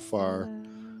vulnerable so far,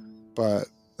 but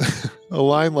a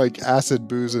line like acid,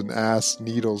 booze, and ass,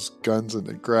 needles, guns, and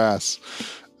the grass.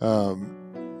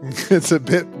 It's a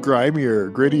bit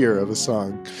grimier, grittier of a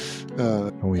song.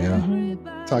 Oh yeah.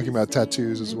 Talking about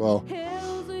tattoos as well.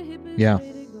 Yeah.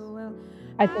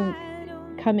 I think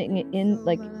coming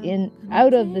in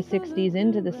out of the 60s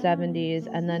into the 70s,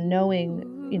 and then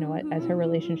knowing, you know, as her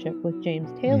relationship with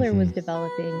James Taylor was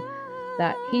developing,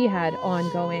 that he had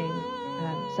ongoing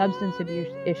substance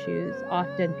abuse issues.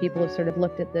 Often people have sort of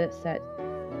looked at this at,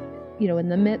 you know, in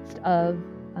the midst of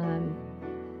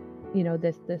you know,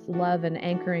 this love and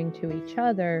anchoring to each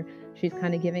other, she's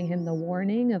kind of giving him the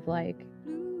warning of, like,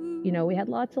 you know, we had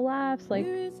lots of laughs, like,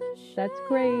 that's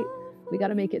great, we got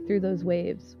to make it through those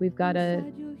waves, we've got to,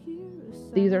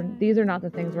 these are not the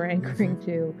things we're anchoring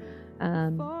to.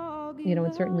 You know,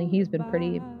 and certainly he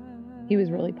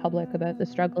was really public about the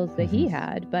struggles that he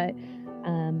had, but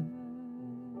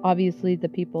obviously the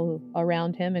people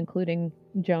around him, including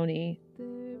Joni,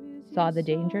 saw the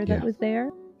danger that was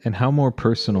there. And how more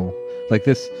personal, like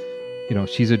this, you know,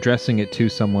 she's addressing it to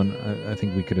someone, I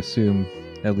think we could assume,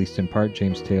 at least in part,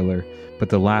 James Taylor, but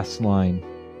the last line,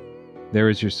 there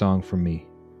is your song from me.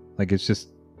 Like, it's just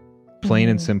plain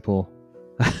and simple.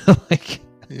 Like,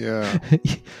 yeah.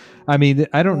 I mean,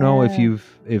 I don't know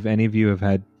if any of you have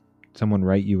had someone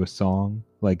write you a song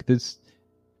like this.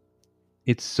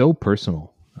 It's so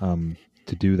personal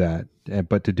to do that,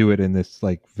 but to do it in this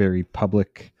like very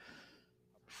public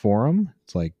forum,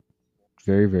 it's like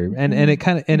very, very, and it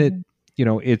kind of, and it, you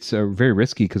know, it's very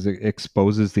risky because it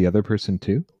exposes the other person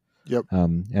too. Yep.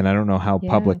 And I don't know how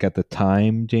public at the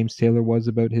time James Taylor was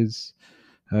about his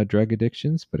drug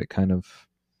addictions, but it kind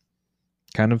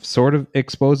of sort of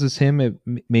exposes him. It,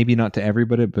 maybe not to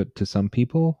everybody, but to some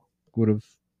people would have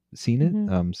seen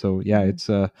it. So yeah, it's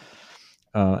and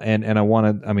I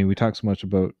want to, I mean, we talk so much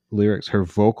about lyrics, her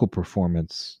vocal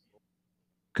performance,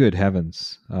 good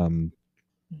heavens.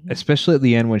 Especially at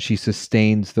the end when she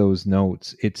sustains those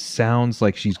notes, it sounds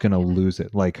like she's going to lose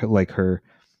it. Like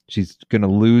she's going to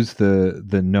lose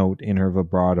the note in her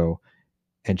vibrato,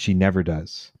 and she never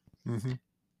does.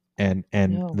 And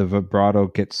the vibrato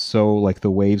gets so, like,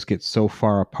 the waves get so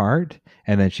far apart,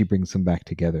 and then she brings them back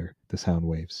together, the sound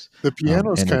waves. The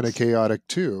piano's kind of chaotic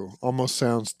too. Almost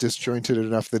sounds disjointed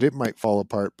enough that it might fall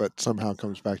apart, but somehow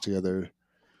comes back together.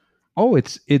 Oh,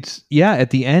 it's yeah,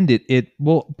 at the end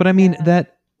but I mean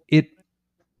that it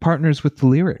partners with the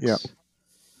lyrics. Yeah.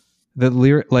 The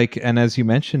lyric, like, and as you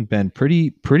mentioned, Ben,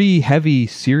 pretty heavy,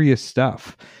 serious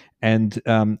stuff. And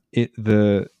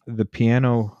the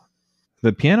piano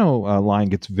line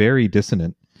gets very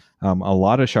dissonant, a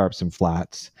lot of sharps and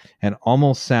flats, and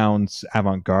almost sounds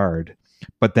avant-garde,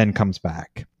 but then comes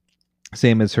back.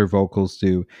 Same as her vocals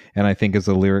do, and I think as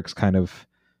the lyrics kind of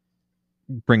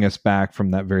bring us back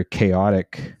from that very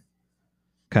chaotic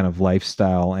kind of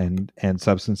lifestyle and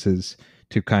substances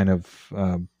to kind of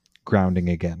grounding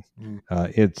again.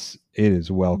 It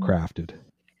is well crafted.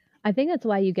 I think that's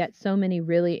why you get so many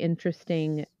really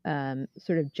interesting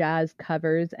sort of jazz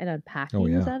covers and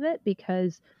unpackings of it,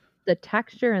 because the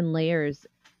texture and layers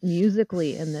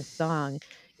musically in this song,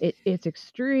 it's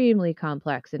extremely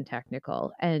complex and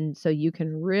technical. And so you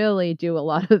can really do a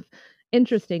lot of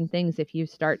interesting things if you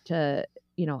start to,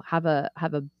 you know, have a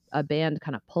band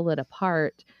kind of pull it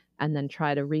apart and then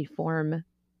try to reform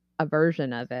a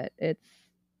version of it. It's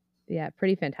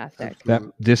pretty fantastic. That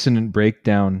dissonant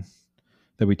breakdown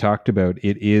that we talked about,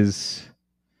 it is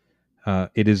a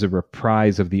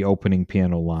reprise of the opening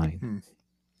piano line.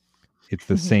 It's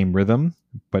the same rhythm,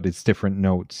 but it's different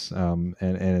notes, and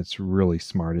it's really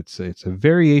smart. It's a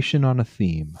variation on a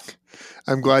theme.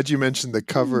 I'm glad you mentioned the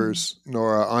covers,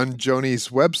 Nora. On Joni's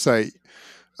website,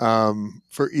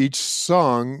 for each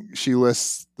song, she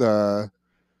lists the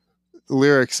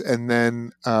lyrics, and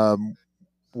then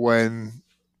when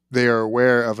they are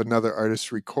aware of another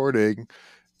artist's recording,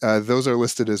 those are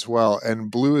listed as well. And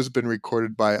Blue has been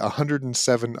recorded by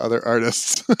 107 other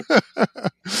artists.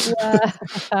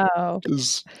 Wow.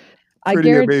 Is I pretty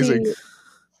guarantee amazing.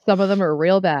 Some of them are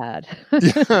real bad.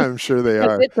 Yeah, I'm sure they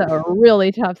are. It's a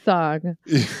really tough song.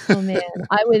 Oh man.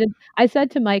 I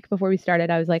said to Mike before we started,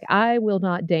 I was like, I will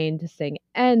not deign to sing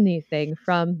anything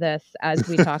from this as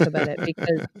we talk about it,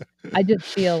 because I just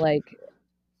feel like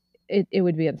it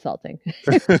would be insulting.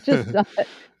 Just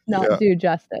not do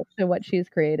justice to what she's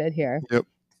created here. Yep.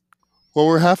 Well,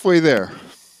 we're halfway there.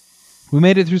 We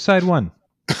made it through side 1.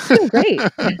 Feeling great.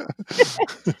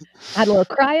 Had a little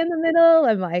cry in the middle.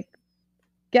 I'm like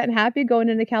getting happy going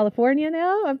into California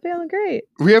now. I'm feeling great.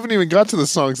 We haven't even got to the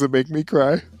songs that make me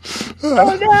cry.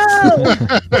 Oh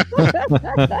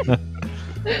no!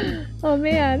 Oh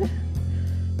man.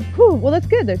 Whew, well, that's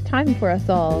good. There's time for us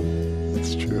all.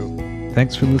 It's true.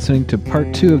 Thanks for listening to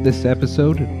part 2 of this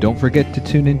episode. Don't forget to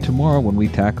tune in tomorrow when we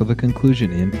tackle the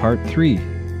conclusion in part 3.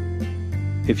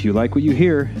 If you like what you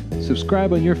hear,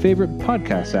 subscribe on your favorite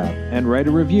podcast app and write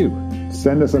a review.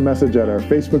 Send us a message at our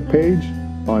Facebook page,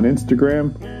 on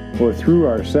Instagram, or through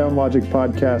our Sound Logic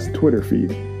Podcast Twitter feed.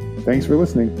 Thanks for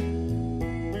listening.